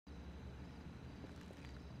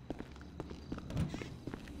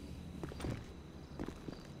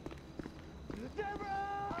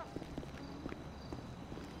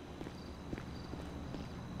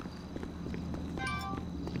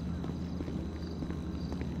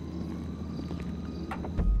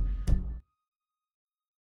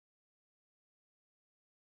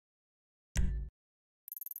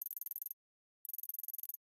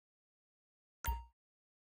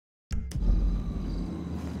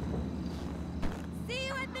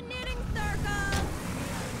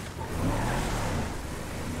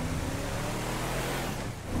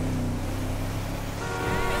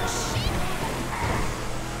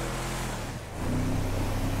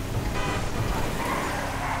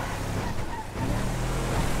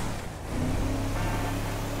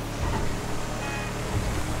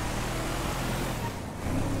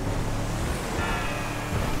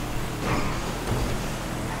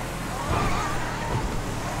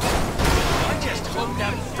poke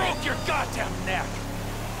down and stroke your goddamn neck!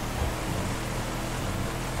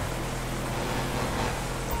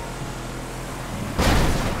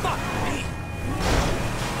 Fuck me!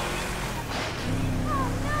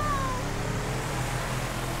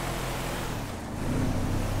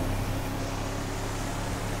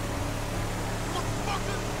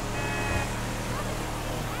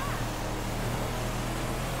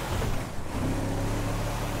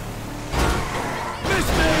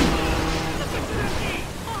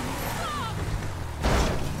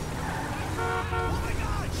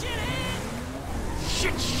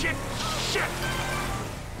 Shit!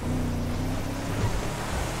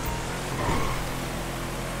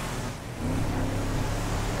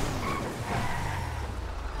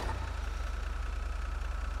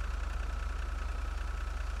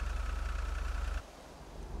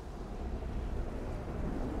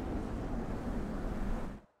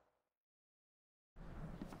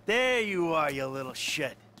 There you are, you little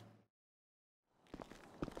shit.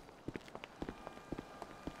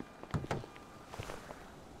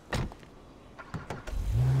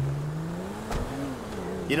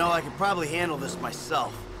 You know, I could probably handle this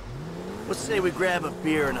myself. Let's say we grab a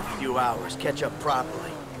beer in a few hours, catch up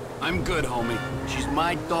properly. I'm good, homie. She's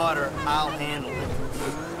my daughter, I'll handle it.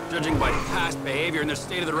 Judging by past behavior and the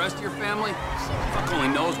state of the rest of your family, fuck only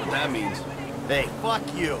knows what that means. Hey, fuck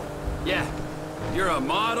you. Yeah, you're a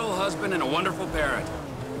model husband and a wonderful parent.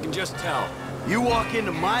 You can just tell. You walk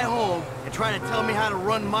into my home and try to tell me how to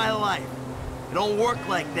run my life. It don't work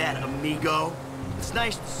like that, amigo. It's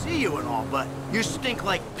nice to see you and all, but you stink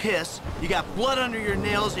like piss, you got blood under your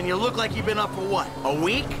nails, and you look like you've been up for what, a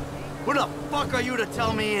week? Who the fuck are you to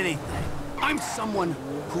tell me anything? I'm someone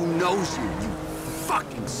who knows you, you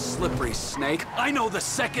fucking slippery snake. I know the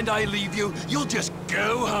second I leave you, you'll just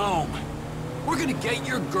go home. We're gonna get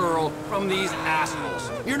your girl from these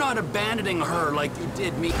assholes. You're not abandoning her like you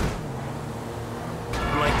did me.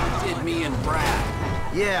 Like you did me and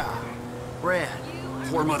Brad. Yeah, Brad.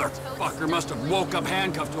 Poor motherfucker must have woke up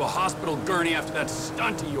handcuffed to a hospital gurney after that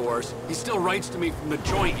stunt of yours. He still writes to me from the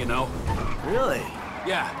joint, you know. Really?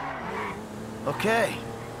 Yeah. Okay.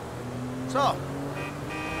 So,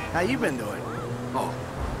 how you been doing? Oh,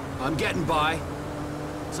 I'm getting by.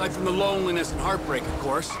 Aside from the loneliness and heartbreak, of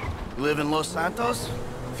course. You live in Los Santos?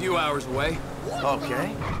 A few hours away.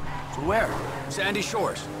 Okay. So where? Sandy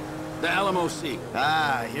Shores. The LMOC.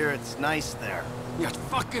 Ah, I hear it's nice there. Yeah, it's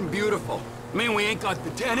fucking beautiful. I mean, we ain't got the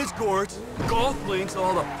tennis courts, golf links,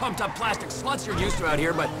 all the pumped-up plastic sluts you're used to out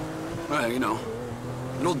here, but, well, you know,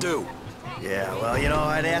 it'll do. Yeah, well, you know,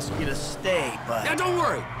 I'd ask you to stay, but... Yeah, don't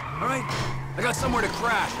worry, all right? I got somewhere to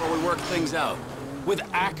crash while we work things out. With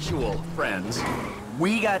actual friends.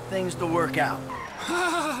 We got things to work out.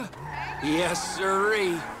 Yes,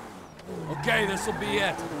 sirree. Okay, this'll be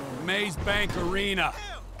it. Maze Bank Arena.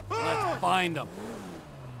 Let's find them.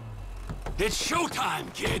 It's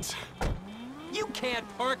showtime, kids! You can't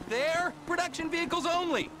park there! Production vehicles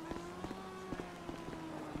only!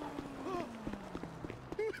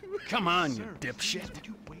 Come on, you dipshit.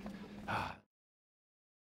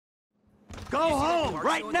 Go home,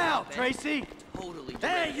 right now, Tracy! Totally.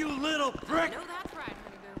 Hey, you little prick! No, that's right,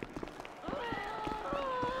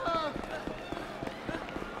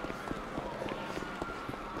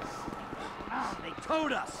 Oh, they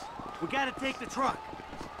towed us! We gotta take the truck.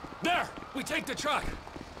 There! We take the truck!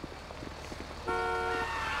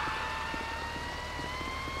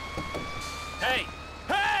 Hey!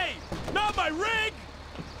 Hey! Not my rig!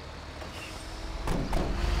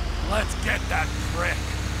 Let's get that prick!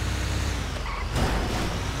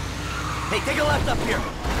 Hey, take a left up here!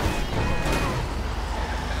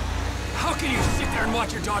 How can you sit there and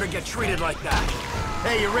watch your daughter get treated like that?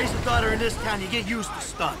 Hey, you raise a daughter in this town, you get used to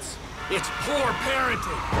stunts. It's poor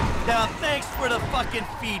parenting! Now, thanks for the fucking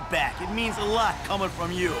feedback. It means a lot coming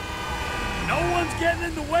from you. No one's getting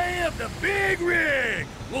in the way of the big rig!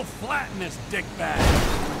 We'll flatten this dickbag.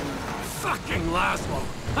 Fucking Laszlo.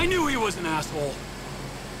 I knew he was an asshole.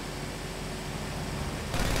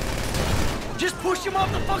 Just push him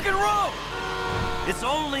off the fucking road! It's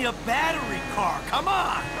only a battery car, come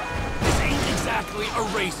on! This ain't exactly a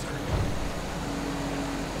racer.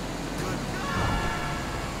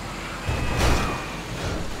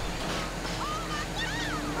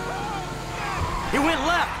 He went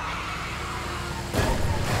left!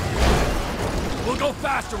 We'll go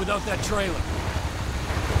faster without that trailer.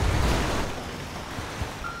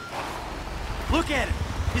 Look at him!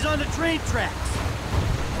 He's on the train tracks!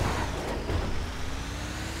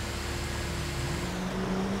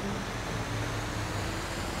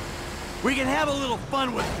 We can have a little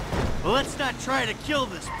fun with it, but let's not try to kill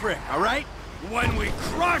this prick, all right? When we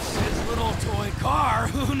crush his little toy car,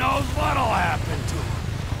 who knows what'll happen to him?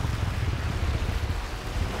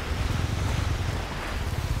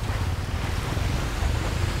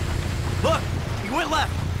 Look! He went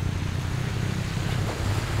left!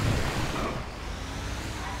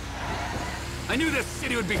 I knew this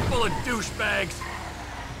city would be full of douchebags.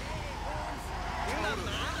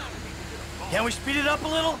 Can we speed it up a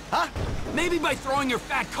little? Huh? Maybe by throwing your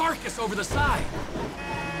fat carcass over the side.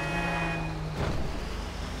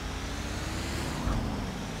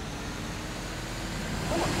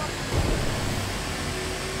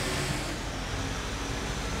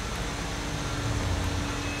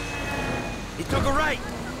 He took a right.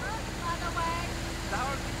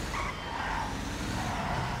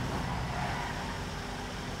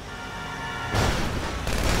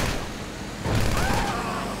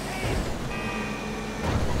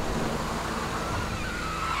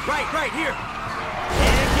 Right here.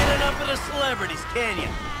 Can't get enough of the celebrities, can you?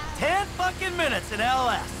 10 fucking minutes in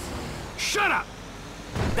LS. Shut up!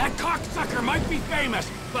 That cocksucker might be famous,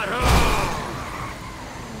 but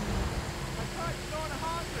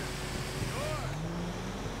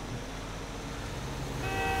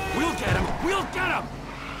We'll get him! We'll get him!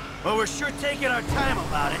 Well, we're sure taking our time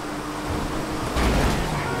about it.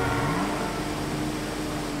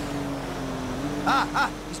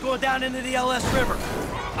 He's going down into the LS River.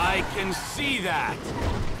 I can see that.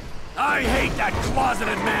 I hate that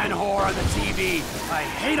closeted man whore on the TV. I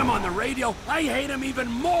hate him on the radio. I hate him even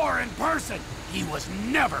more in person. He was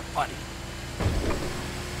never funny.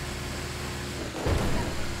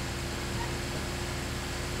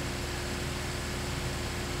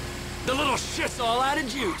 The little shit's all out of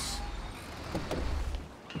juice.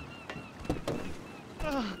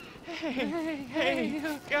 Hey,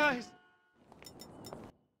 guys.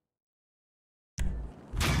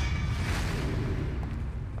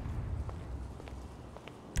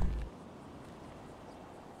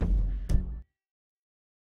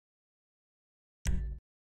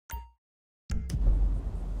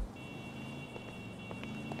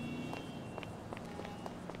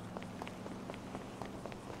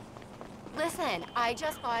 Listen, I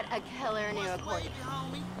just bought a killer new accordion.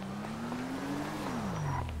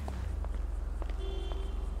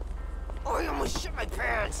 Oh, I almost shit my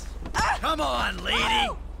pants. Ah! Come on, lady.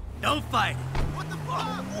 Whoa! Don't fight. What the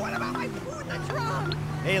fuck? What about my food in the trunk?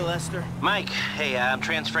 Hey, Lester. Mike, hey, I'm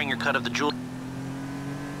transferring your cut of the jewel.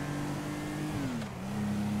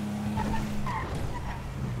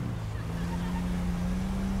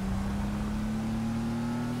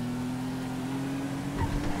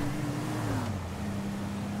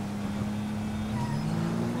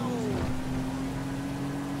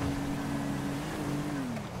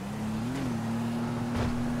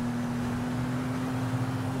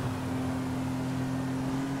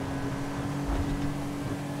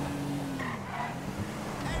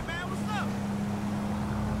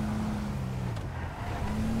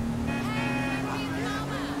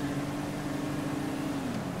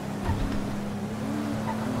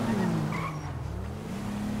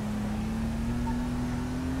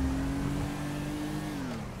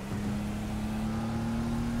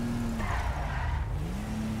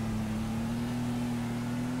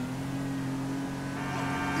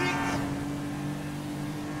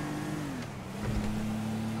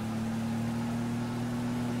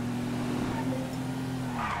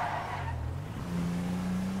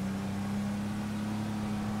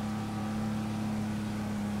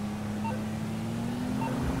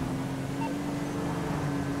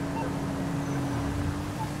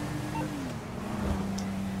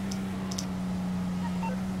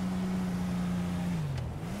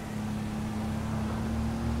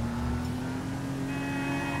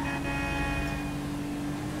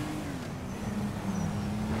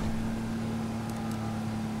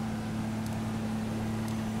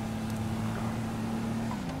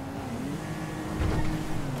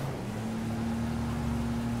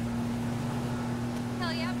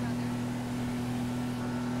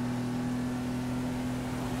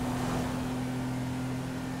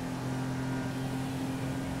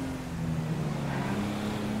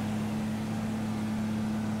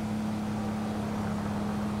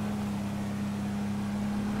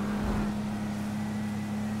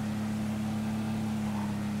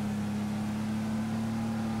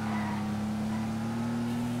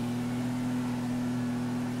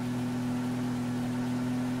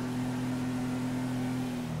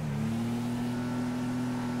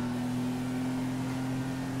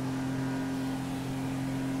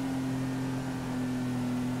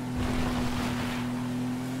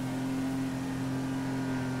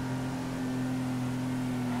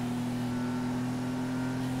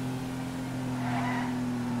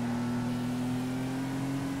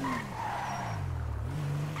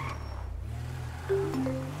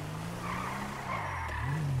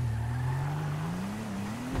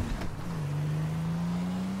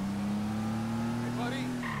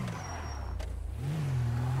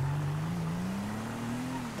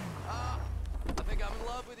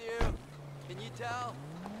 with you. Can you tell?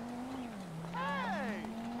 Hey!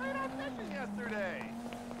 Right out fishing yesterday!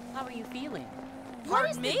 How are you feeling? What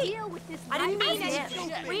is the deal with this? I didn't mean it.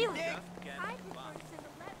 it. Really?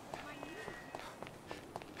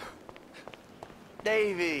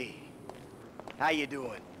 Davey, how you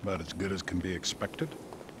doing? About as good as can be expected.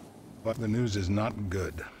 But the news is not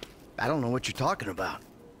good. I don't know what you're talking about.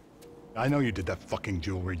 I know you did that fucking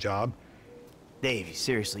jewelry job. Davey,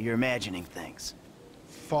 seriously, you're imagining things.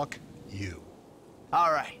 Fuck you.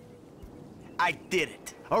 All right. I did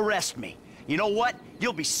it. Arrest me. You know what?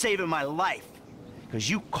 You'll be saving my life. Because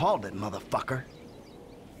you called it, motherfucker.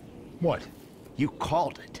 What? You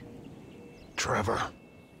called it. Trevor.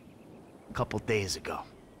 A couple days ago.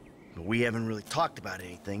 But we haven't really talked about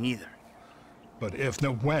anything either. But if,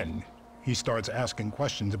 no, when, he starts asking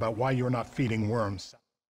questions about why you're not feeding worms.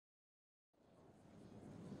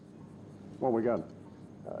 What we got?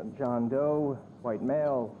 John Doe, white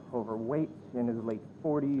male, overweight, in his late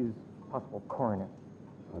 40s, possible coroner.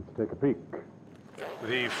 Let's take a peek.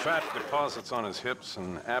 The fat deposits on his hips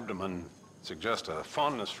and abdomen suggest a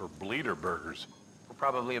fondness for bleeder burgers. We're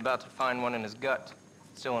probably about to find one in his gut,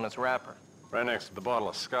 still in its wrapper. Right next to the bottle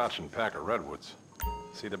of scotch and pack of redwoods.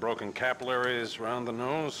 See the broken capillaries around the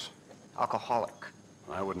nose? Alcoholic.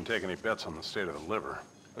 I wouldn't take any bets on the state of the liver.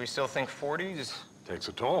 We still think 40s? Takes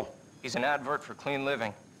a toll. He's an advert for clean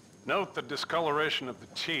living. Note the discoloration of the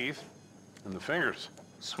teeth and the fingers.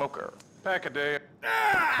 Smoker. Pack a day.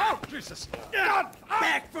 Ah! Oh, Jesus! God!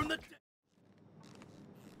 Back from the...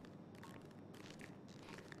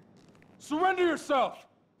 Surrender yourself!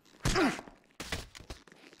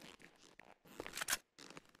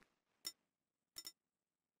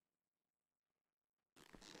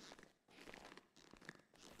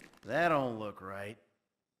 That don't look right.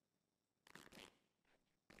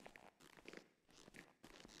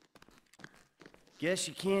 Guess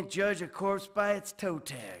you can't judge a corpse by its toe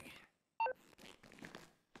tag.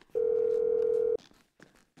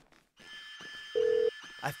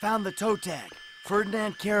 I found the toe tag.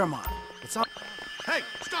 Ferdinand Karamov. It's on... Hey,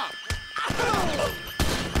 stop!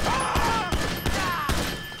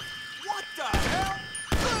 What the hell?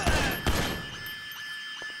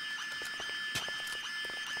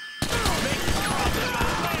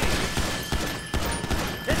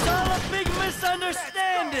 It's all a big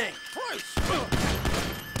misunderstanding!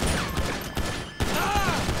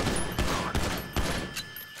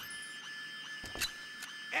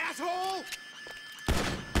 Asshole!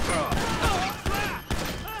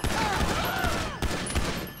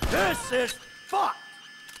 This is fucked!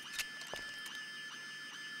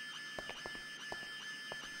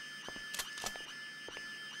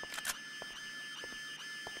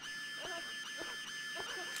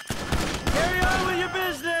 Carry on with your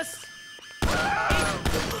business!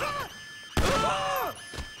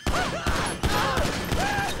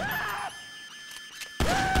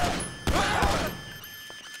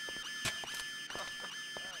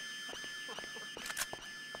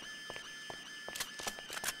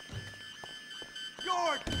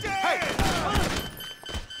 You're dead!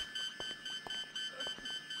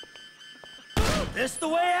 This the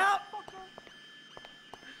way out?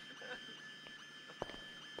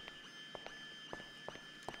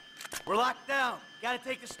 We're locked down. Gotta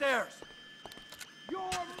take the stairs. You're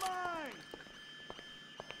mine!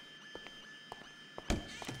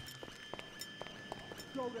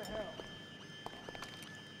 Go to hell.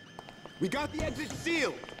 We got the exit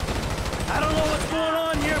sealed! I don't know what's going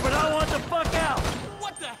on here, but I want the fuck out!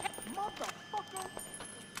 What the heck? Motherfucker!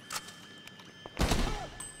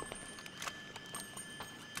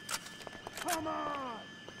 Come on!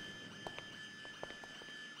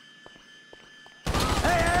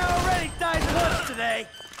 Hey, I already died once today!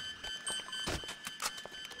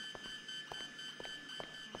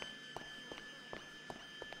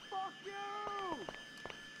 Fuck you!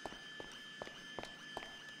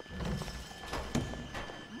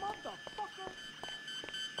 Motherfucker!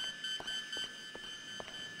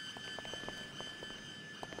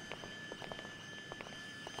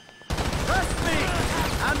 Trust me!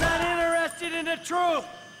 I'm not interested in the truth!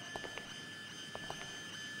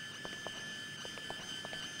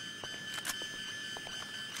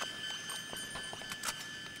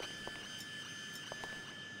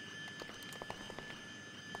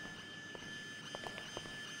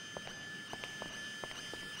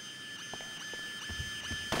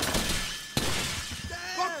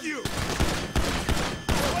 Fuck you!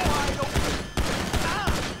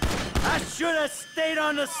 I should have stayed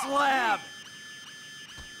on the slab!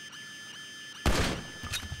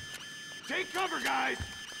 Take cover, guys!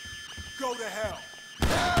 Go to hell!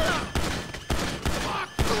 Fuck!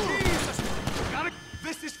 Jesus! Gotta...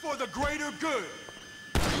 This is for the greater good.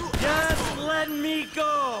 Just let me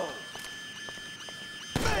go!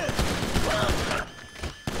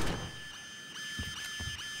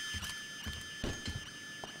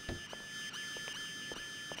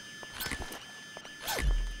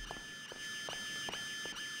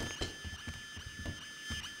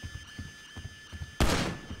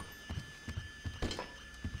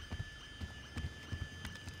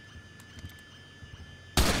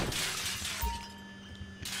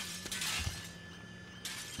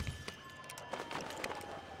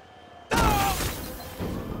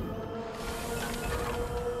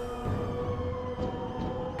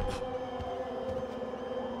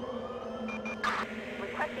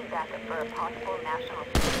 Backup for a possible national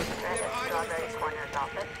security threat at Strawberry Corner's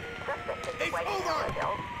office. Suspect is a white male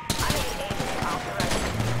adult. I'm an agent authorized.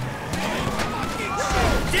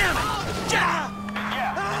 Damn it! Yeah!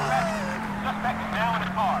 Suspect is now in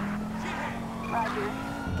the car. Roger.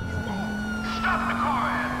 Stop the car,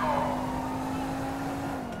 asshole!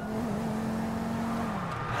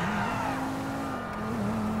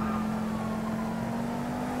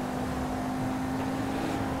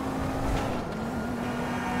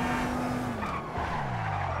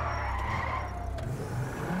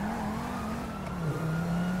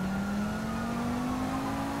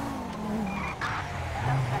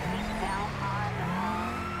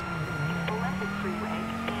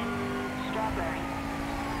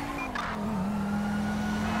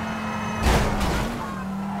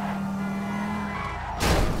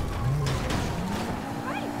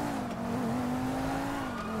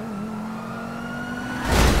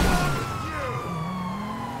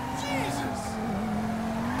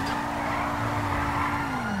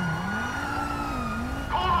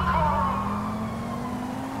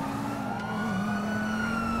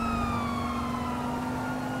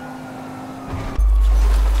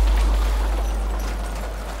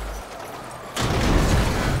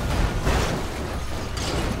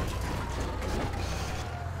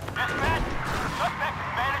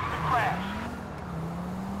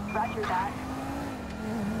 Roger that.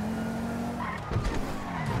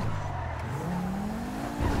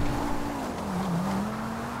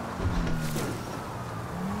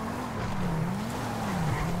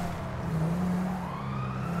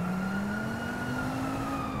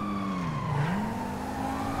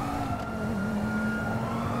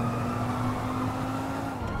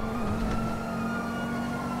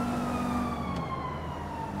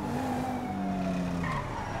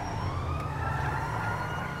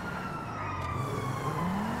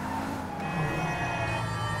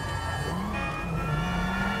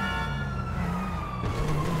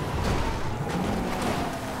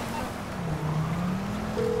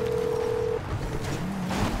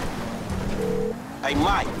 Hey,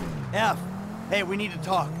 Mike. F. Hey, we need to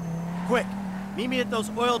talk. Quick. Meet me at those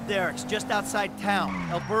oil derricks just outside town,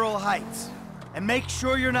 El Burro Heights. And make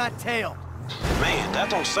sure you're not tailed. Man, that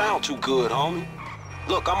don't sound too good, homie.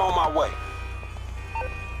 Look, I'm on my way.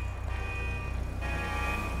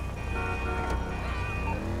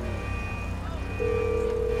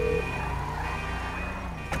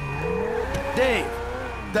 Dave,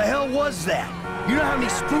 the hell was that? You know how many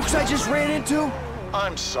spooks I just ran into?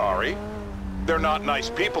 I'm sorry. They're not nice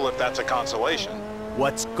people if that's a consolation.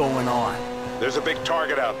 What's going on? There's a big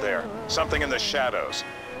target out there. Something in the shadows.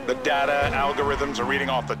 The data algorithms are reading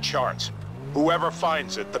off the charts. Whoever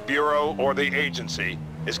finds it, the Bureau or the agency,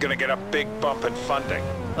 is gonna get a big bump in funding.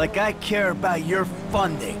 Like I care about your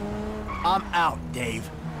funding. I'm out, Dave.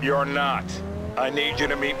 You're not. I need you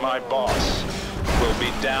to meet my boss. We'll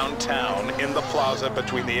be downtown in the plaza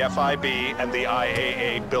between the FIB and the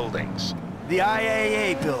IAA buildings. The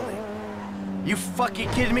IAA building. You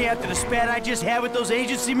fucking kidding me after the spat I just had with those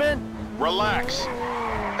agency men? Relax.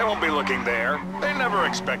 They won't be looking there. They never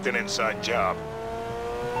expect an inside job.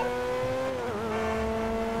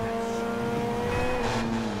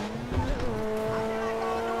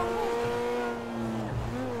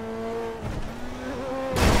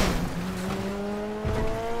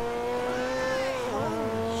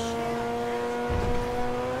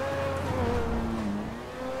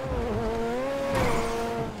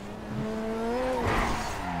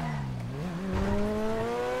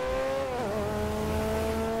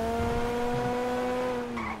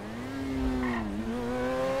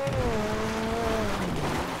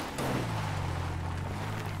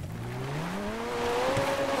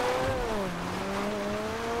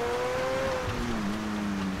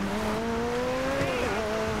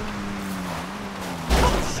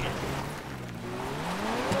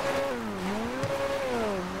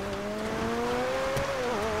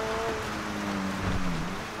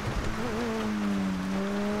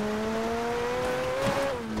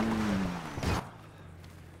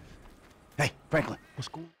 Franklin, what's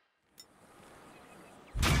going on?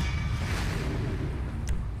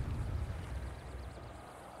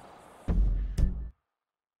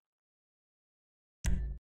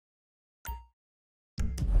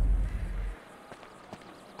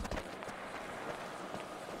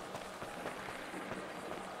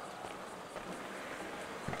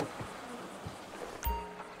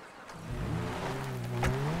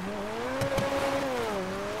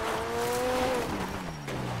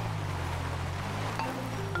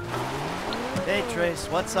 Hey, Trace,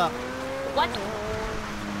 what's up? What?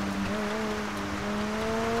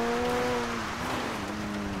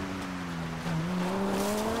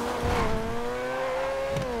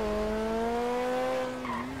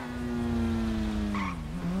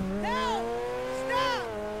 Help! Stop!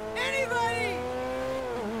 Anybody!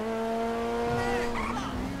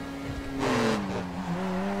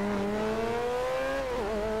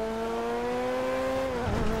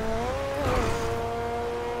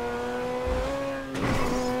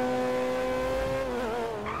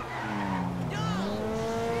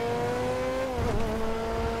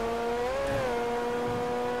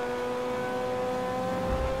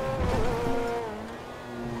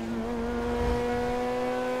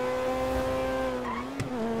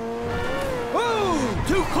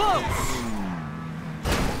 Too close!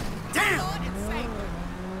 Damn!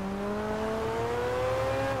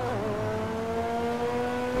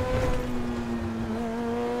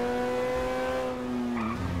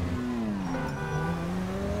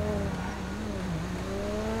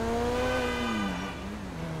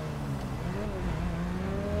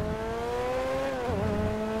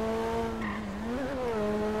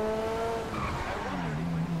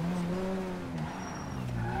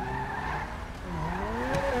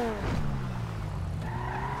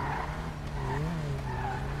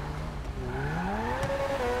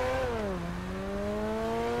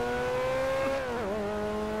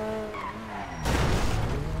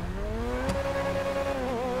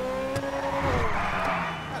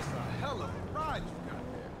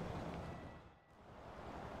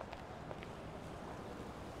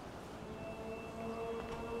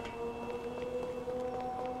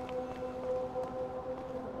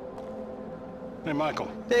 Hey,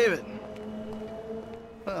 Michael. David.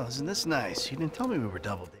 Well, isn't this nice? You didn't tell me we were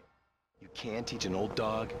double dating. You can teach an old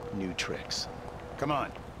dog new tricks. Come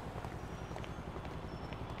on.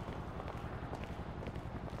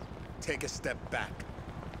 Take a step back.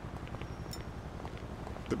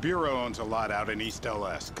 The Bureau owns a lot out in East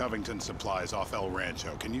LS, Covington Supplies off El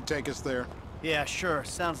Rancho. Can you take us there? Yeah, sure.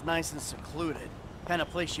 Sounds nice and secluded. Kind of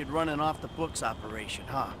place you'd run an off-the-books operation,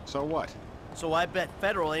 huh? So what? So I bet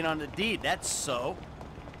Federal ain't on the deed, that's so.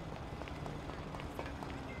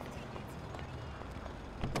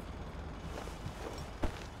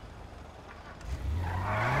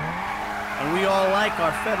 And we all like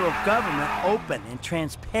our federal government open and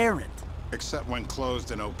transparent. Except when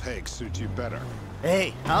closed and opaque suits you better.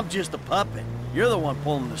 Hey, I'm just a puppet. You're the one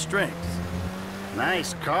pulling the strings.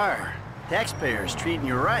 Nice car. Taxpayers treating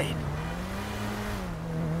you right.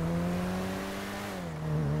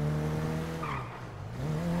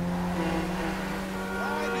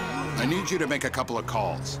 I need you to make a couple of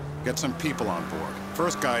calls. Get some people on board.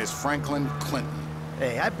 First guy is Franklin Clinton.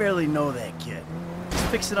 Hey, I barely know that kid. He's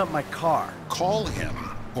fixing up my car. Call him,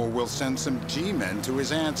 or we'll send some G-men to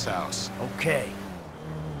his aunt's house. Okay.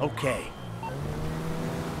 Okay.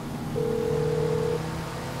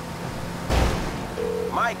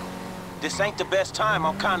 Michael, this ain't the best time.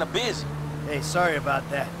 I'm kinda busy. Hey, sorry about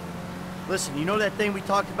that. Listen, you know that thing we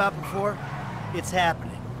talked about before? It's happening.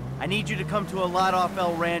 I need you to come to a lot off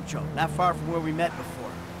El Rancho, not far from where we met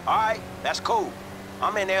before. All right, that's cool.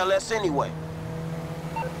 I'm in LS anyway.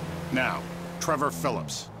 Now, Trevor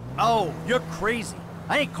Phillips. Oh, you're crazy.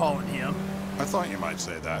 I ain't calling him. I thought you might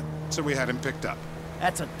say that, so we had him picked up.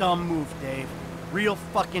 That's a dumb move, Dave. Real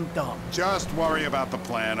fucking dumb. Just worry about the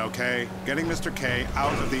plan, okay? Getting Mr. K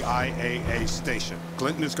out of the IAA station.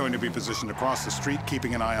 Clinton is going to be positioned across the street,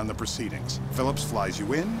 keeping an eye on the proceedings. Phillips flies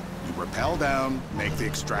you in, you rappel down, make the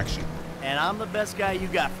extraction. And I'm the best guy you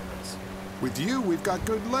got for this. With you, we've got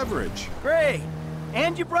good leverage. Great.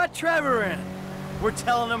 And you brought Trevor in. We're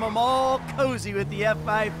telling him I'm all cozy with the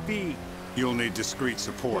FIB. You'll need discreet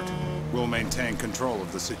support. We'll maintain control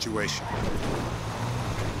of the situation.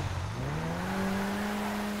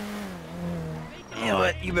 You know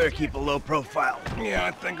what? You better keep a low profile. Yeah,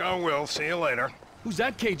 I think I will. See you later. Who's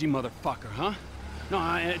that cagey motherfucker, huh?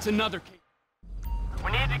 No, it's another cage.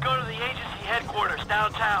 We need to go to the agency headquarters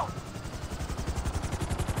downtown.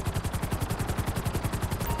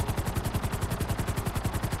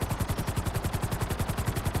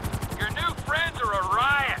 Your new friends are a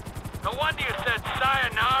riot. No wonder you said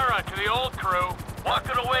the old crew.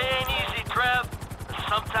 Walking away ain't easy, Trev. But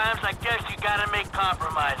sometimes I guess you gotta make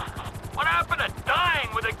compromises. What happened to dying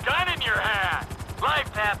with a gun in your hand? Life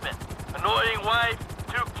happened. Annoying wife,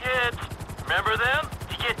 2 kids. Remember them?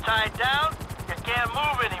 You get tied down, you can't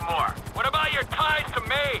move anymore. What about your ties to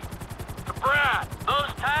me? To Brad? Those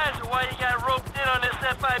ties are why you got roped in on this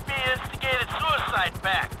FIB-instigated suicide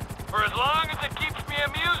pact. For as long as it keeps me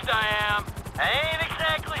amused, I am. I ain't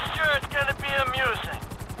exactly sure it's gonna be amusing.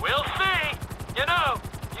 We'll see. You know,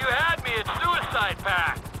 you had me at suicide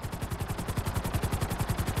pact.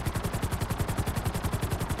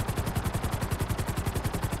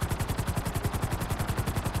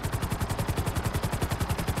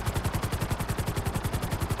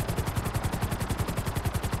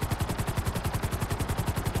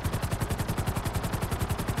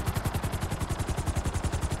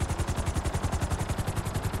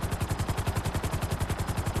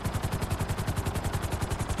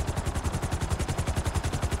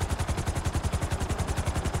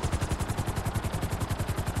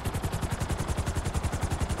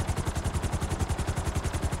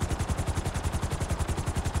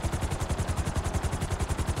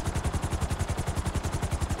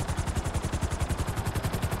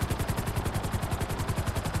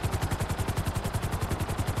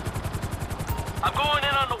 I'm going in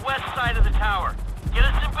on the west side of the tower. Get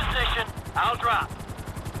us in position, I'll drop.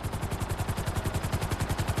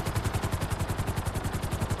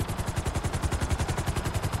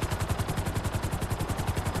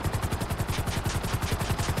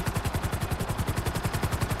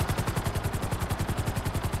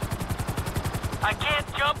 I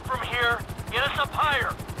can't jump from here. Get us up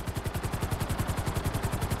higher.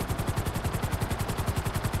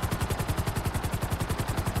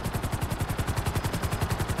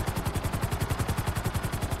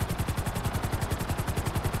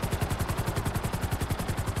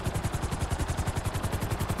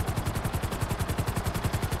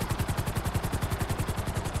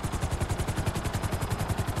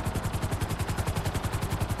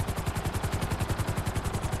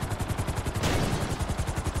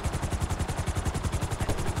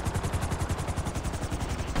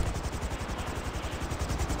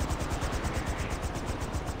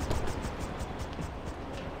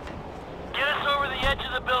 Edge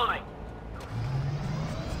of the building.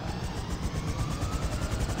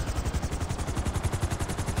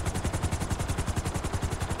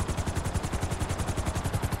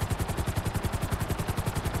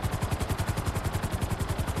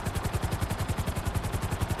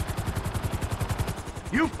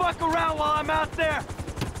 You fuck around while I'm out there.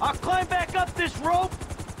 I'll climb back up this rope.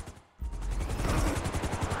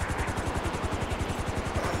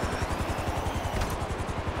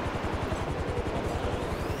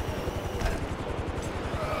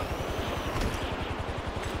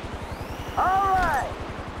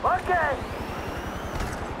 Okay.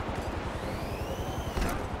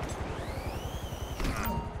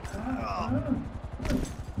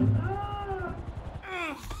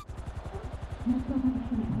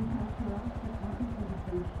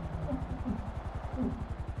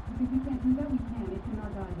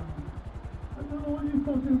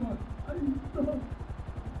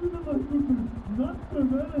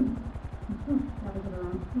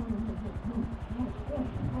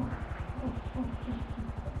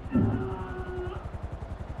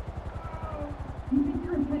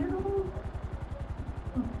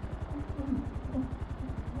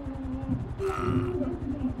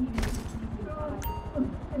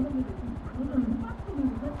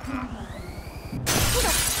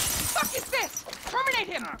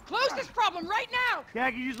 Close this problem right now! Yeah,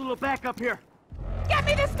 I can use a little backup here. Get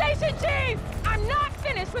me the station chief! I'm not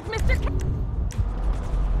finished with Mr.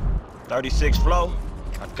 36 flow?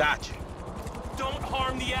 I got you. Don't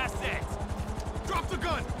harm the assets! Drop the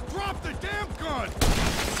gun! Drop the damn gun!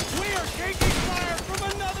 We are taking fire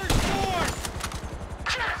from another source!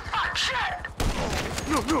 Shit!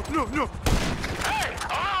 No! Hey,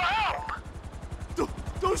 I'll help!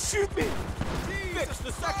 Don't shoot me! Fix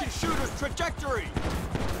the second shooter's trajectory!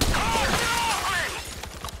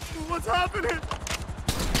 What's happening?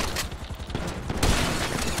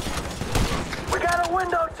 We got a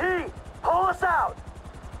window, T! Pull us out!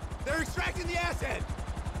 They're extracting the asset!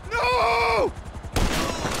 No!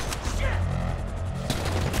 Shit!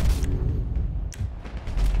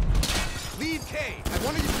 Lead K, I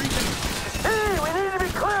want you to reach in. T, we need to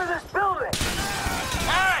be clear of this building!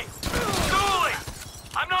 Hey! Dooley!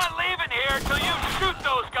 I'm not leaving here till you shoot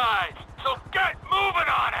those guys! So get moving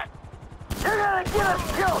on it! You're gonna get us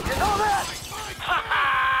killed, you know that?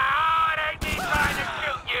 Ha-ha! It ain't me trying to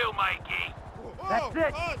shoot you, Mikey! That's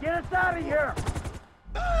it! Get us out of here!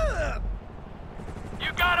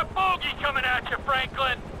 got a bogey coming at you,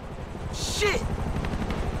 Franklin! Shit!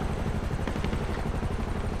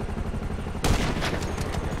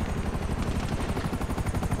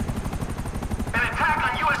 An attack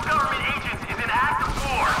on U.S. government agents is an act of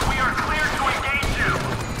war. We are clear to engage you.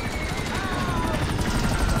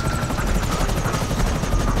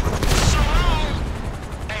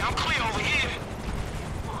 Hey, I'm clear over here.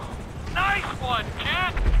 Nice one,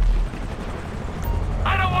 kid!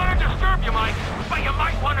 I don't want to disturb you, Mike, but you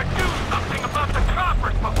might want to do something about the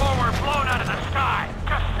choppers before we're blown out of the sky.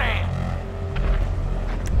 Just saying.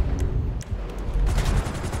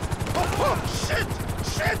 Oh, shit!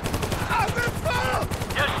 Shit! I'm in fire!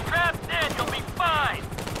 You're strapped in, you'll be fine.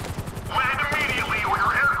 Land immediately or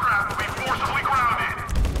your aircraft will be forcibly grounded.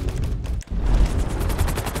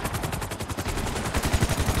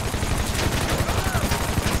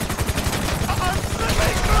 I'm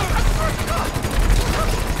slipping!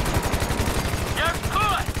 You're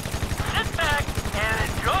good. Sit back and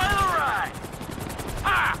enjoy the ride.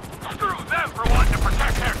 Ha! Screw them for wanting to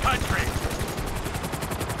protect their country.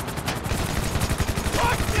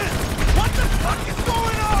 Fuck this! What the fuck is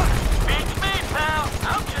going on? Beats me, pal.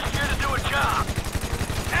 I'm just here to do a job.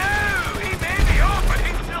 Oh, he may be old, but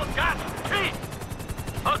he's still got some teeth.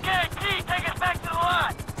 Okay, T, take us back to the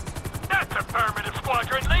lot. That's affirmative,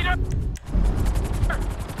 squadron leader.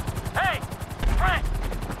 Hey, Frank.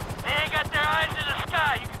 They ain't got their eyes in the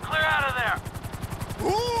sky. You can clear out of there.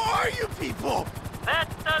 Who are you people? That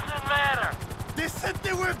doesn't matter. They said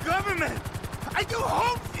they were government. I do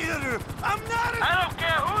home theater. I'm not a... I don't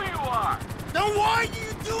care who you are. Then why are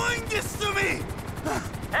you doing this to me?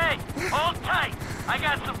 Hey, hold tight. I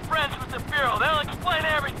got some friends with the Bureau. They'll explain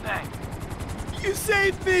everything. You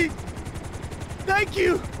saved me. Thank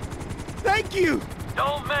you. Thank you.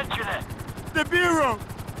 Don't mention it. The Bureau.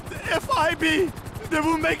 The FIB. They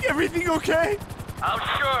will make everything okay? I'm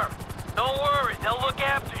sure. Don't worry. They'll look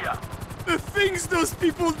after you. The things those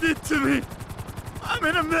people did to me. I'm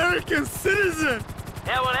an American citizen.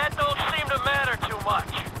 Yeah, well, that don't seem to matter too much.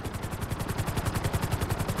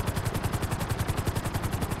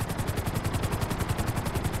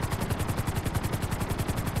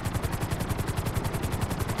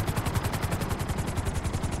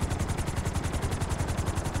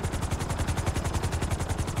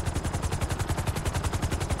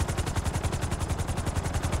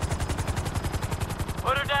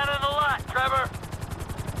 Put her down in the lot, Trevor.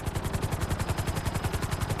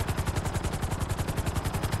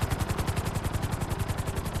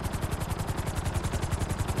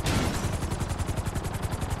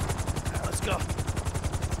 Let's go.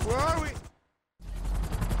 Where are we?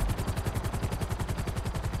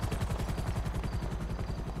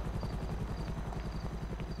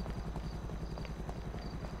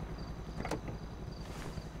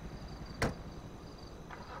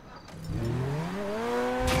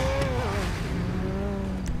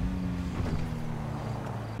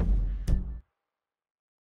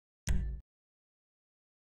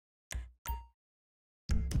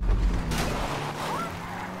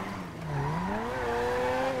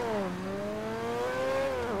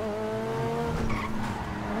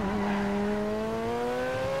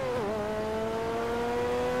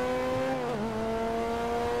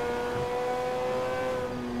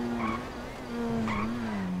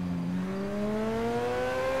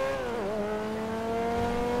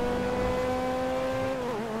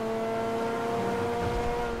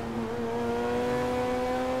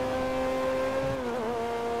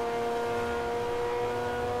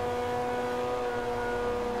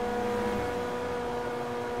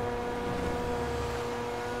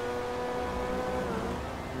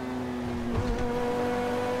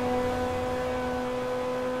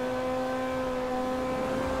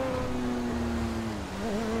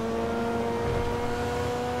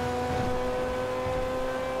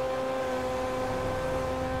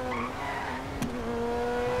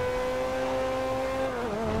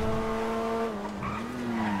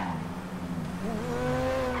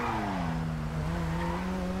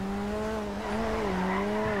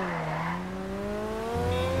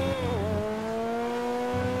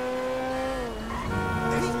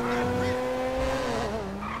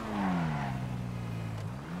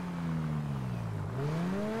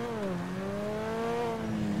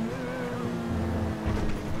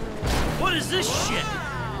 What is this shit?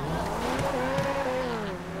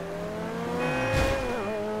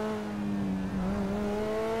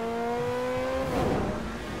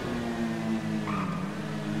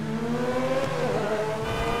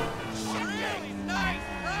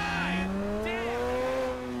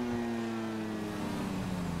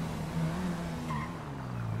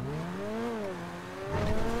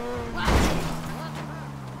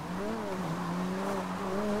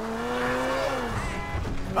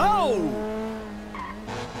 Oh!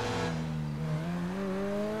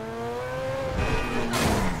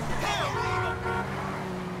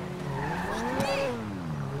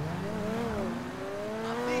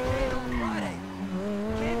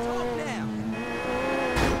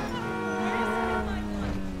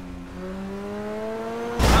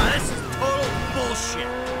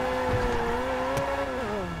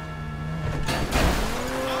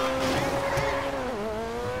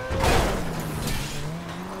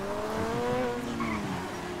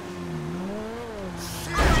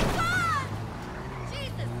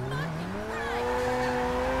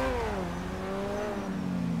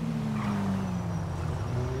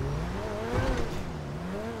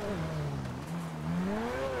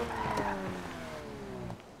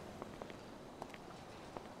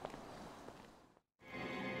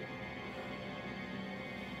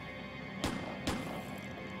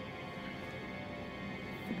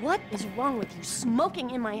 What is wrong with you, smoking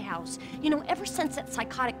in my house? You know, ever since that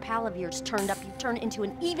psychotic pal of yours turned up, you've turned into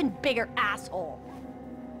an even bigger asshole.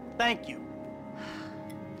 Thank you.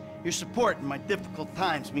 Your support in my difficult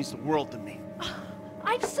times means the world to me.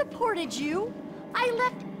 I've supported you. I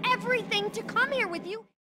left everything to come here with you.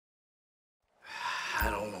 I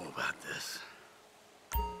don't know about this.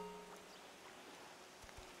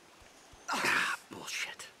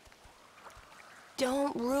 Bullshit.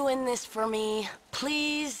 Don't ruin this for me,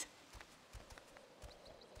 please.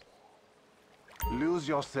 Lose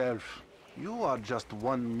yourself. You are just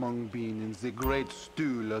one mung bean in the great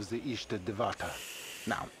stool of the Ishta Devata.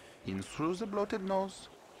 Now, in through the bloated nose,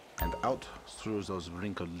 and out through those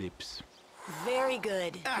wrinkled lips. Very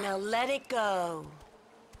good. Now let it go.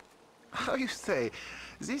 How you say?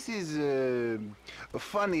 This is,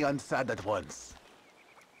 funny and sad at once.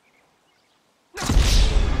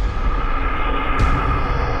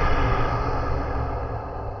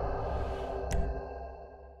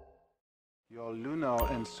 Your lunar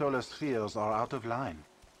and solar spheres are out of line.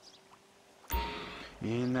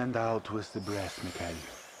 In and out with the breath, Mikhail.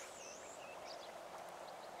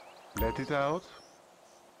 Let it out.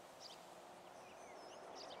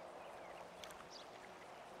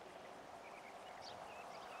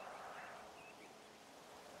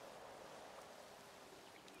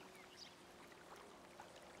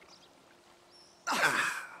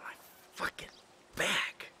 My fucking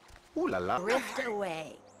back. Ooh la la. Drift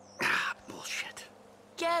away. Bullshit.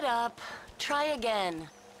 Get up. Try again.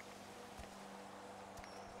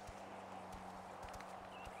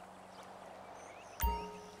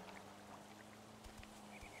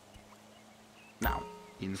 Now,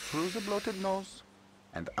 in through the bloated nose,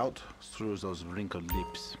 and out through those wrinkled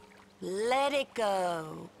lips. Let it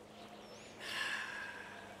go.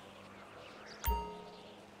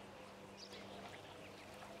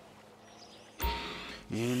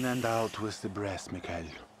 In and out with the breath, Mikhail.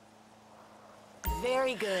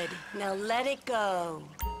 Very good. Now let it go.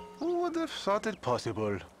 Who would have thought it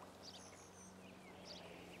possible?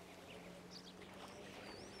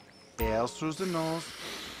 Air through the nose,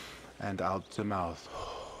 and out the mouth.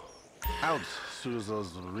 Out through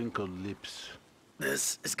those wrinkled lips.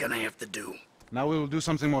 This is gonna have to do. Now we will do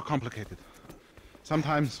something more complicated.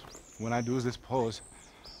 Sometimes, when I do this pose,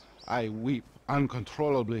 I weep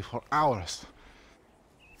uncontrollably for hours.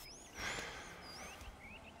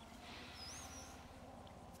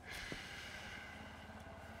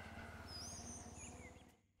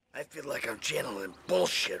 I feel like I'm channeling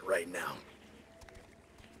bullshit right now.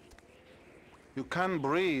 You can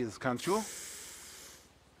breathe, can't you?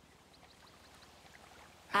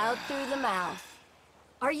 Out through the mouth.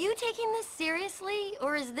 Are you taking this seriously,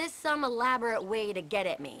 or is this some elaborate way to get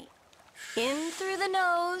at me? In through the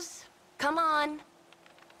nose. Come on.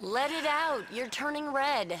 Let it out. You're turning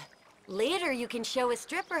red. Later you can show a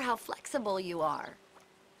stripper how flexible you are.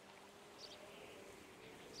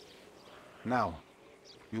 Now,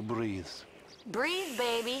 you breathe. Breathe,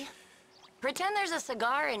 baby. Pretend there's a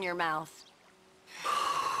cigar in your mouth.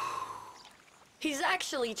 He's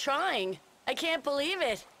actually trying. I can't believe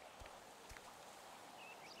it.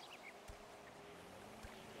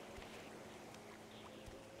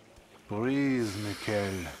 Breathe,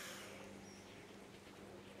 Mikhail.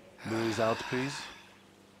 Breathe out, please.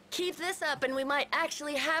 Keep this up and we might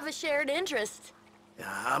actually have a shared interest.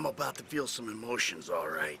 Yeah, I'm about to feel some emotions, all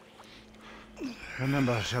right.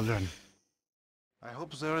 Remember, children. I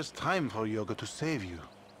hope there is time for yoga to save you.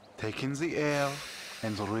 Take in the air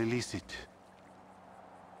and release it.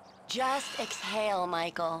 Just exhale,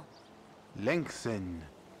 Michael. Lengthen.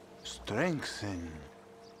 Strengthen.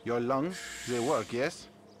 Your lungs, they work, yes?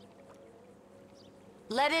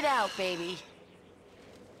 Let it out, baby.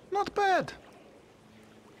 Not bad.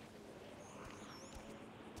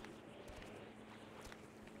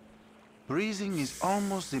 Breathing is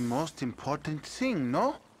almost the most important thing,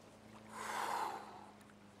 no?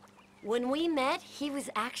 When we met, he was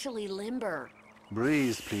actually limber.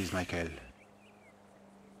 Breathe, please, Michael.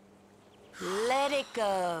 Let it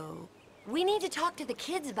go. We need to talk to the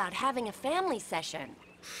kids about having a family session.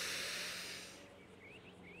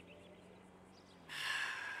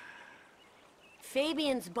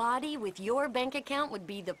 Fabian's body with your bank account would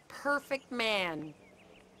be the perfect man.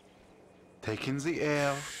 Take in the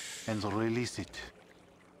air and release it.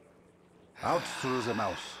 Out through the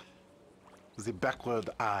mouth. The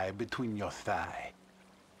backward eye between your thigh.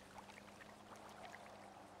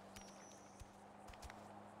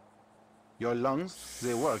 Your lungs,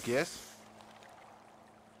 they work, yes?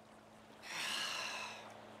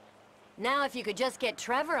 Now if you could just get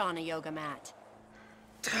Trevor on a yoga mat.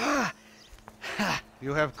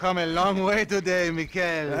 You have come a long way today,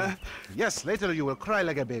 Mikhail. Huh? Yes, later you will cry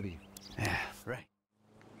like a baby. Yeah, right.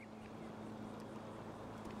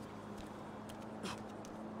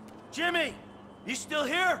 Jimmy! You still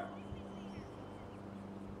here?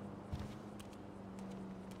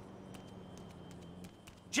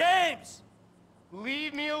 James!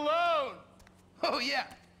 Leave me alone! Oh yeah,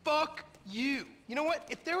 fuck you. You know what?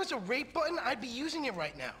 If there was a rape button, I'd be using it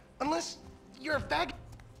right now. Unless you're a fag.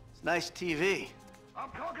 It's nice TV.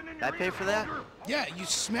 Did I pay for that? Yeah, you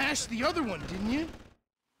smashed the other one, didn't you?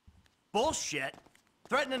 Bullshit.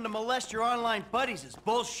 Threatening to molest your online buddies is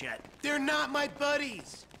bullshit. They're not my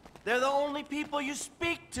buddies. They're the only people you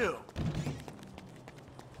speak to.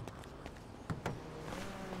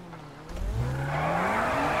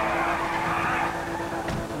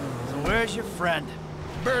 So where's your friend?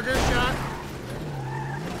 Burger shot.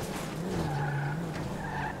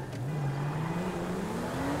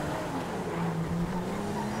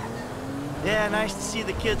 Yeah, nice to see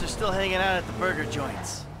the kids are still hanging out at the burger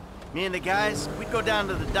joints. Me and the guys, we'd go down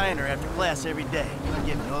to the diner after class every day.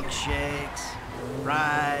 Get milkshakes,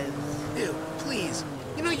 fries. Ew, please.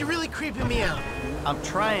 You know, you're really creeping me out. I'm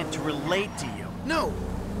trying to relate to you. No,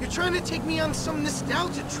 you're trying to take me on some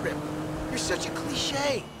nostalgia trip. You're such a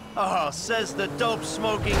cliche. Oh, says the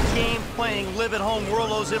dope-smoking, game-playing, live-at-home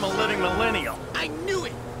Worlos him a living millennial. I knew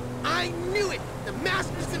it! I knew it! The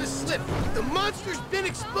mask was gonna slip. The monster's been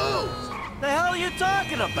exposed. The hell are you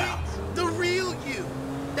talking about? The real you.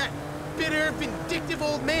 That bitter, vindictive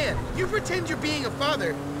old man. You pretend you're being a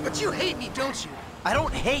father, but you hate me, don't you? I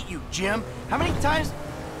don't hate you, Jim. How many times...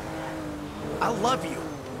 I love you.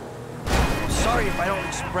 I'm sorry if I don't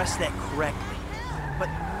express that correctly. But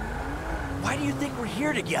why do you think we're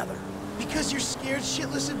here together? Because you're scared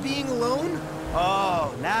shitless of being alone?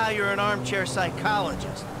 Oh, now you're an armchair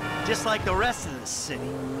psychologist. Just like the rest of this city.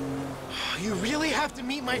 You really have to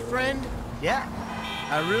meet my friend? Yeah,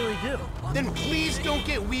 I really do. Then please don't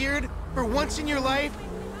get weird. For once in your life,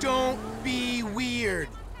 don't be weird.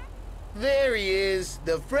 There he is,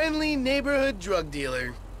 the friendly neighborhood drug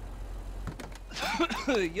dealer.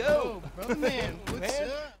 Yo, brother man, what's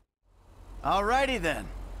up? Alrighty then.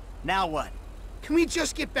 Now what? Can we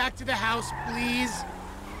just get back to the house, please?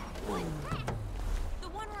 The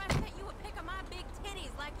one where I sent you a pic of my big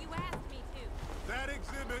titties like you asked me to. That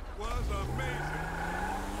exhibit was amazing.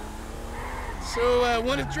 So,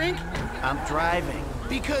 want a drink? I'm driving.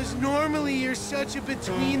 Because normally you're such a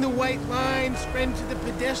between-the-white-lines, friend to the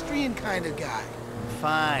pedestrian kind of guy.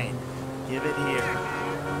 Fine. Give it here.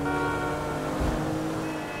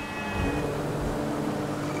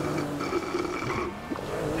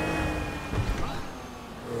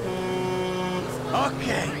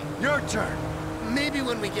 Okay, your turn. Maybe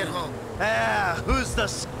when we get home. Ah, who's the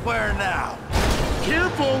square now?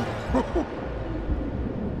 Careful!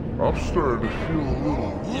 I'm starting to feel a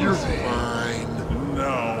little You're fine.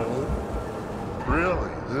 No.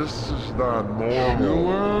 Really, this is not normal.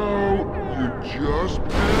 You're just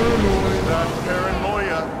paranoid. Not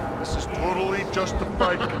paranoia. This is totally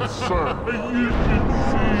justified concern. You should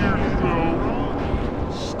see yourself.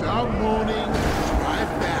 Stop moaning.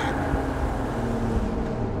 Drive back.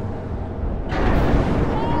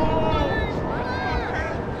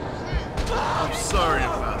 I'm sorry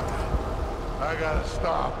about that. I gotta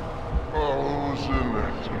stop. Oh, listen,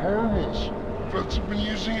 it's harmless. Vets have been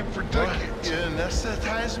using it for decades. You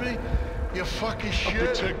anesthetize me? You fucking shit. I'm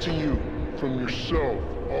protecting you from yourself.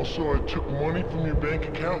 Also, I took money from your bank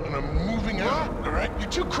account and I'm moving out. All right, you're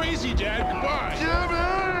too crazy, Dad. Goodbye.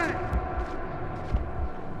 Jimmy!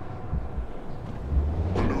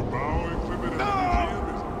 The new bow exhibit at the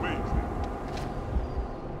museum is amazing.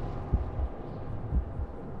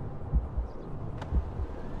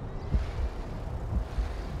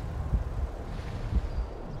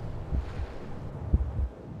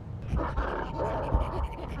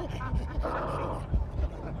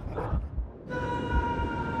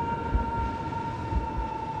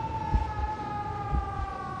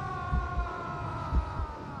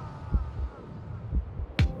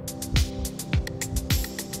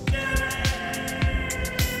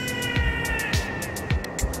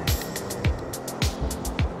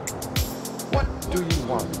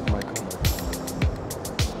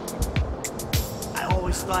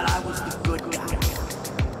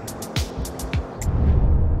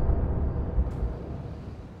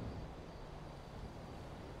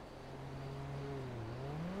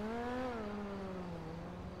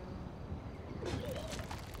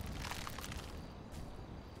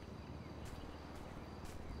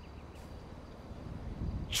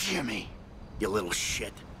 Jimmy, you little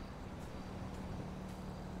shit.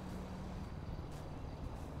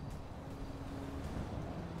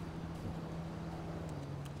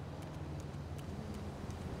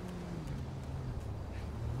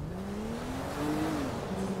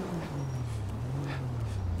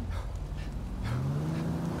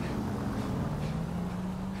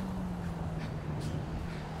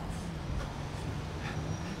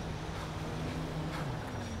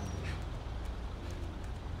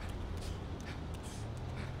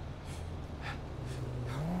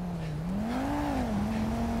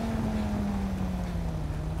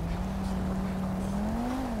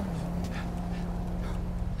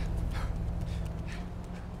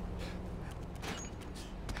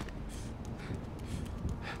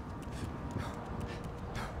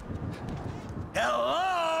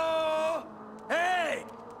 Hello? Hey!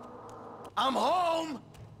 I'm home!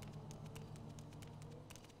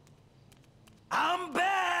 I'm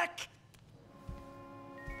back!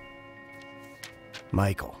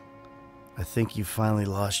 Michael, I think you finally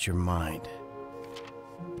lost your mind.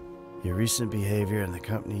 Your recent behavior and the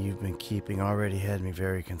company you've been keeping already had me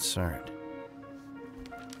very concerned.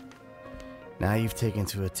 Now you've taken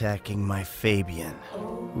to attacking my Fabian,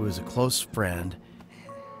 who is a close friend,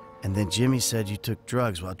 and then Jimmy said you took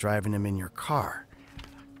drugs while driving him in your car.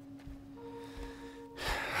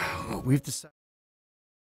 We've decided...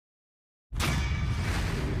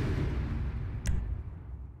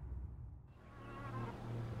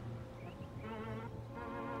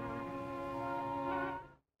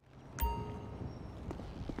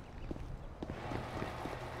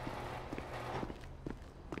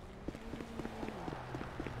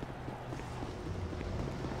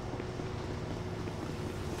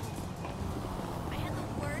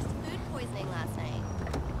 Last night.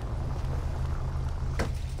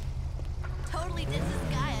 Totally did this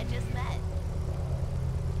guy I just met.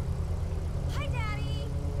 Hi, Daddy.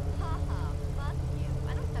 Haha, fuck you.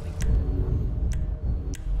 I don't have a...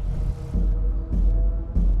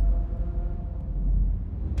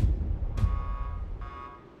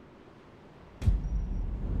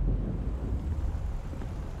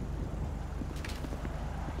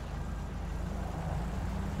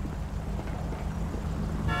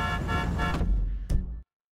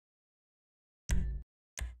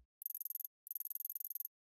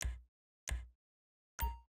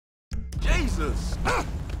 Jesus!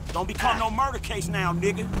 Don't become no murder case now,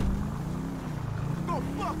 nigga. Go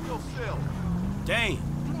fuck yourself. Damn.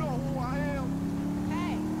 You know who I am?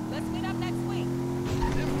 Hey, let's meet up next week.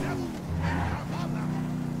 Them devils ain't got my number.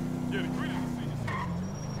 Yeah, the greedy to see you.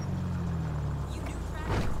 You knew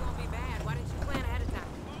traffic was gonna be bad. Why didn't you plan ahead of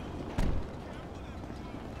time?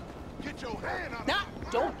 Get your hand out. Now,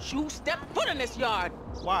 don't you step foot in this yard.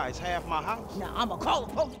 Why? It's half my house. Now, I'ma call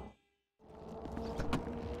the police.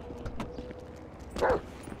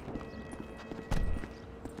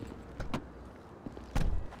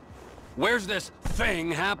 Where's this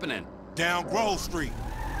thing happening? Down Grove Street.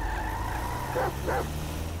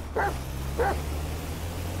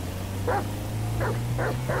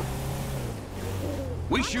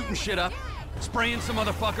 We shooting shit up? Spraying some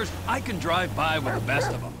motherfuckers? I can drive by with the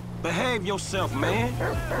best of them. Behave yourself, man.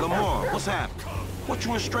 Lamar, what's happening? What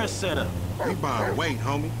you in stress set up? We buying weight,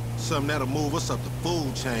 homie. Something that'll move us up the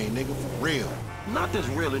food chain, nigga, for real. Not this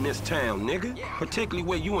real in this town, nigga. Particularly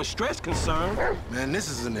where you and stress concerned. Man, this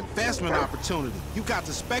is an investment opportunity. You got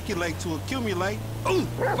to speculate to accumulate. Ooh,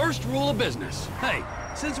 first rule of business. Hey,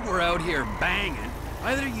 since we're out here banging,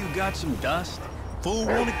 either you got some dust? Fool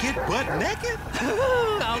wanna get butt naked?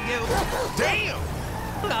 I'll get... Damn!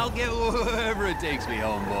 I'll get wherever it takes me,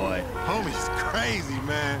 homeboy. Homie's crazy,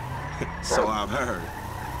 man. So I've heard.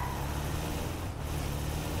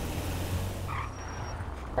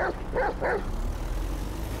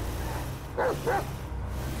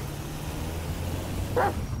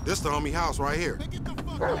 This the homie house right here.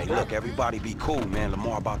 Hey, look, everybody be cool, man.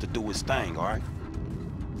 Lamar about to do his thing, all right?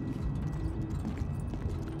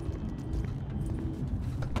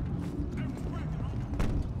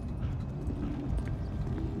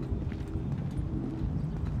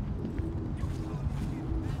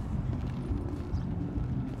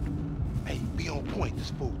 Hey, be on point,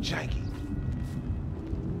 this fool janky.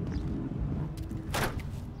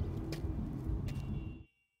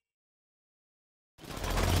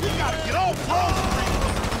 We gotta get off Grove Street.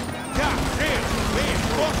 God damn, man,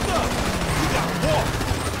 fucked up. We gotta walk.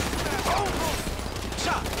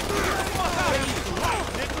 Shot. Get the fuck out of here. Right,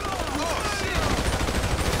 nigga. Oh, shit.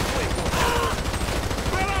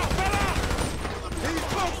 Spread out. These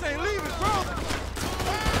folks ain't leaving, bro.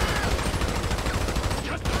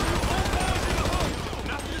 Just a few old boys in the hood.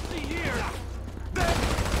 Nothing to see here.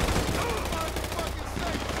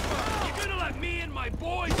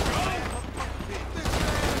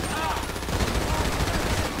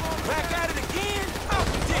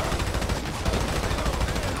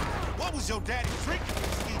 your daddy drinking to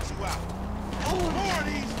eat you out. Oh, more of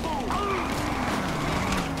these fools.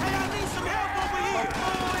 Hey, I need some help over here.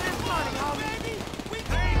 Oh, it is money, homie.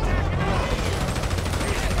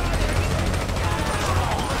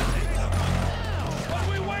 What are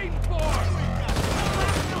we waiting for?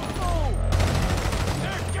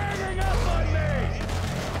 They're ganging up on me!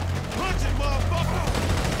 Punch it, motherfucker!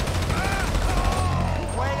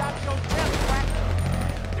 Way out your chest, Wax!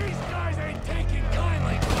 These guys ain't taking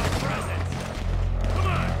kindly to our presence! Come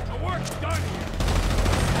on, the work's done here!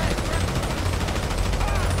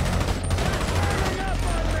 They're ganging up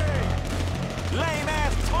on me!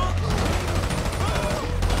 Lame-ass punk!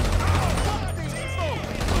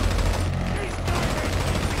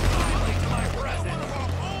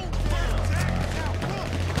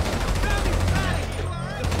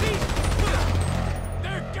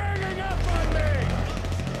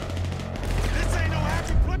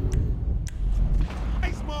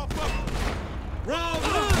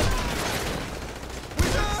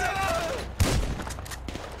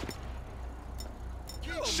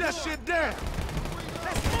 Shut shit down!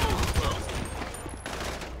 Let's move!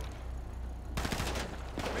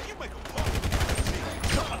 Man, you make a point.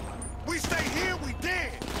 We stay here, we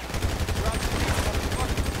dead!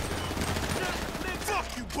 Fuck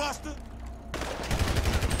you, Buster!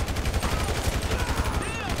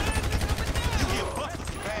 You give Buster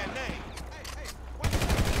a bad name.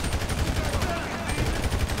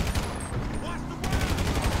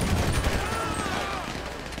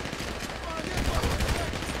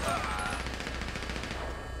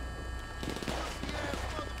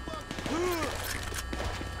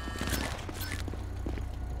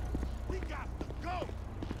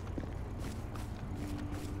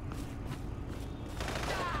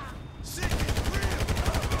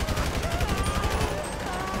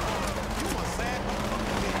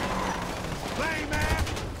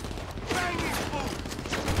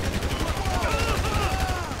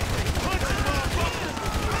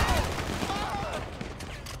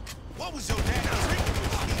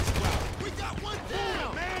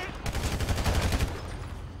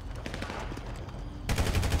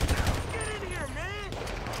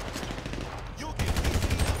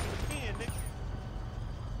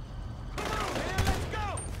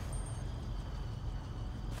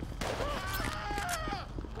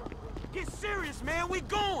 Man, we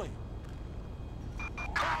going!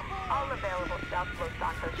 All available South Los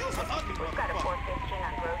Santos units. We've got a 415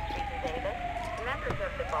 on Grove Street in Davis. Members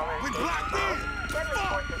of the Ballers... We blocked in! Deadly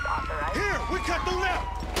forces authorized. Here, we cut the left!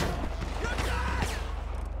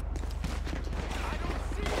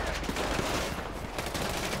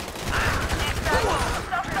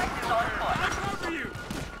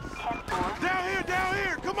 Down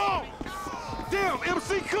here, come on! Damn,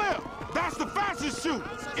 MC Clip! That's the fastest shoot!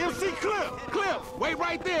 MC Clip! Wait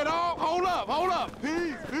right there, dog! Hold up!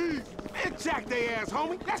 Peace! Man, jack they ass,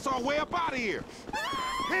 homie! That's our way up out of here!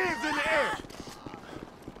 Hands in the air!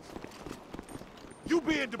 You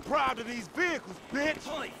being deprived of these vehicles, bitch!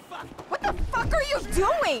 Holy fuck! What the fuck are you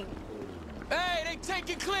doing? Hey, they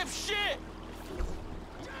taking Clip's shit!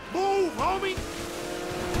 Move, homie!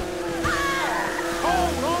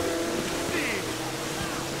 Hold, homie!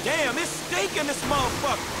 Damn, it's stinking this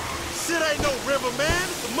motherfucker! Shit ain't no river, man.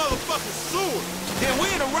 It's a motherfucking sewer. Then we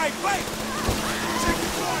in the right place. Check the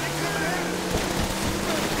car, they coming at us.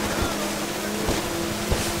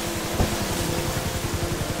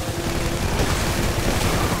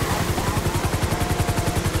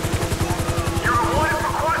 You're avoided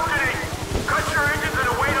for questioning. Cut your engines and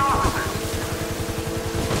await officers.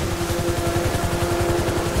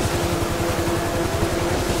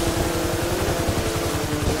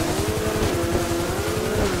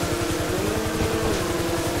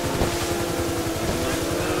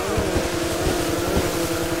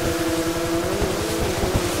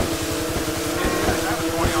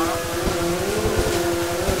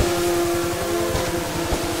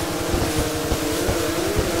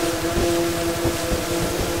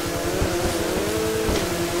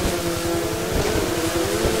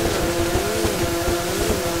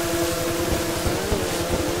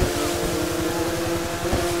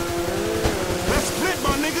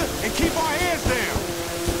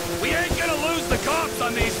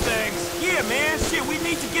 On these things. Yeah, man. Shit, we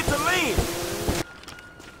need to get to lean.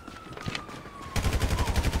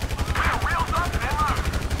 Wheels up and loose.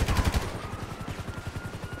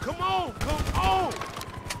 Come on!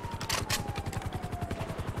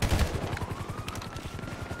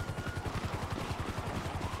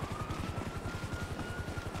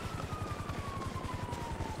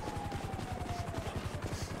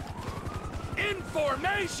 In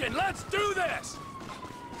formation! Let's do this!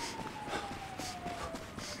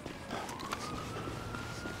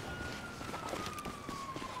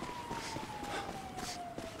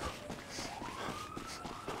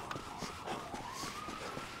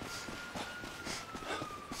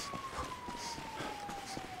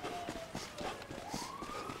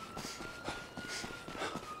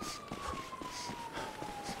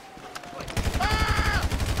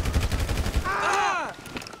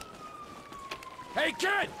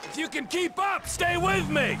 If you can keep up, stay with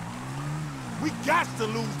me! We got to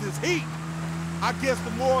lose this heat. I guess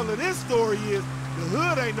the moral of this story is the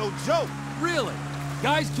hood ain't no joke. Really?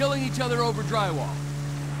 Guys killing each other over drywall.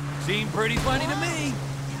 Seemed pretty funny to me.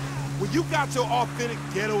 Well, you got your authentic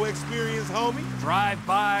ghetto experience, homie.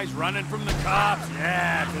 Drive-bys, running from the cops.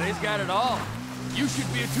 Yeah, today's got it all. You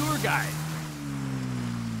should be a tour guide.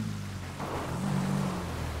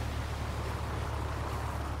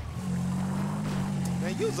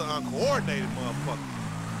 Man, you's an uncoordinated motherfucker.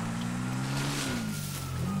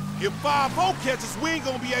 If 5-0 catches, we ain't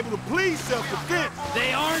gonna be able to please self-defense.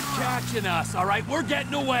 They aren't catching us, all right? We're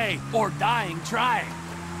getting away, or dying trying.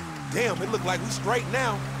 Damn, it look like we straight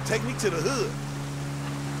now. Take me to the hood.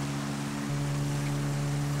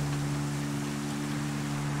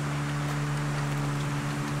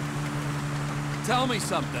 Tell me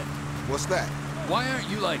something. What's that? Why aren't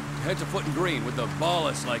you like head to foot in green with the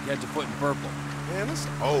ballast like head to foot in purple? Man, this is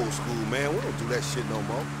old school, man. We don't do that shit no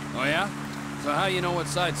more. Oh yeah? So how you know what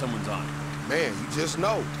side someone's on? Man, you just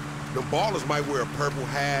know. The ballers might wear a purple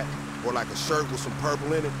hat or like a shirt with some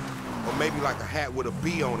purple in it, or maybe like a hat with a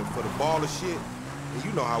B on it for the baller shit. And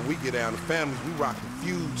you know how we get down. The families, we rock the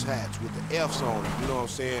Fuse hats with the F's on it, you know what I'm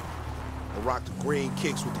saying? Or rock the green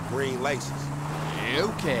kicks with the green laces.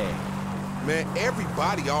 Okay. Man,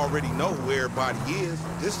 everybody already know who everybody is.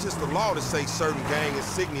 This just the law to say certain gang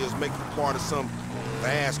insignias make you part of some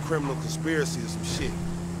vast criminal conspiracy or some shit.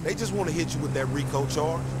 They just want to hit you with that RICO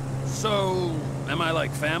charge. So, am I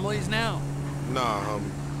like families now? Nah, homie.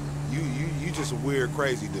 You just a weird,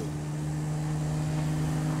 crazy dude.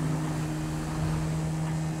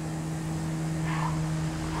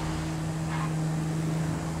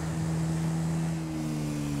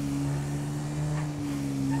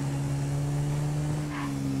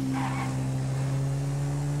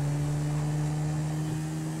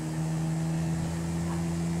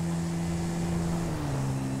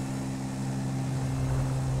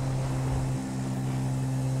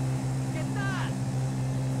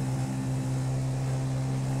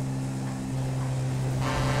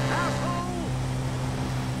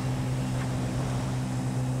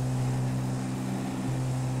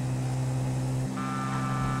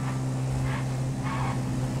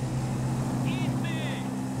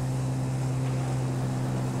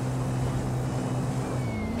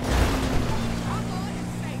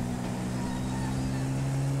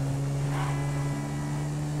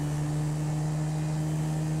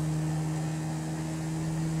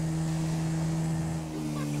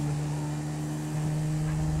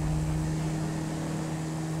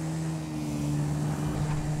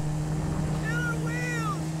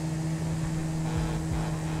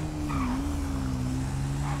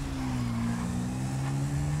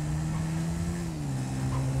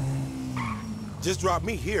 Just drop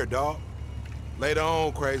me here, dawg. Later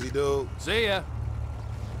on, crazy dude. See ya.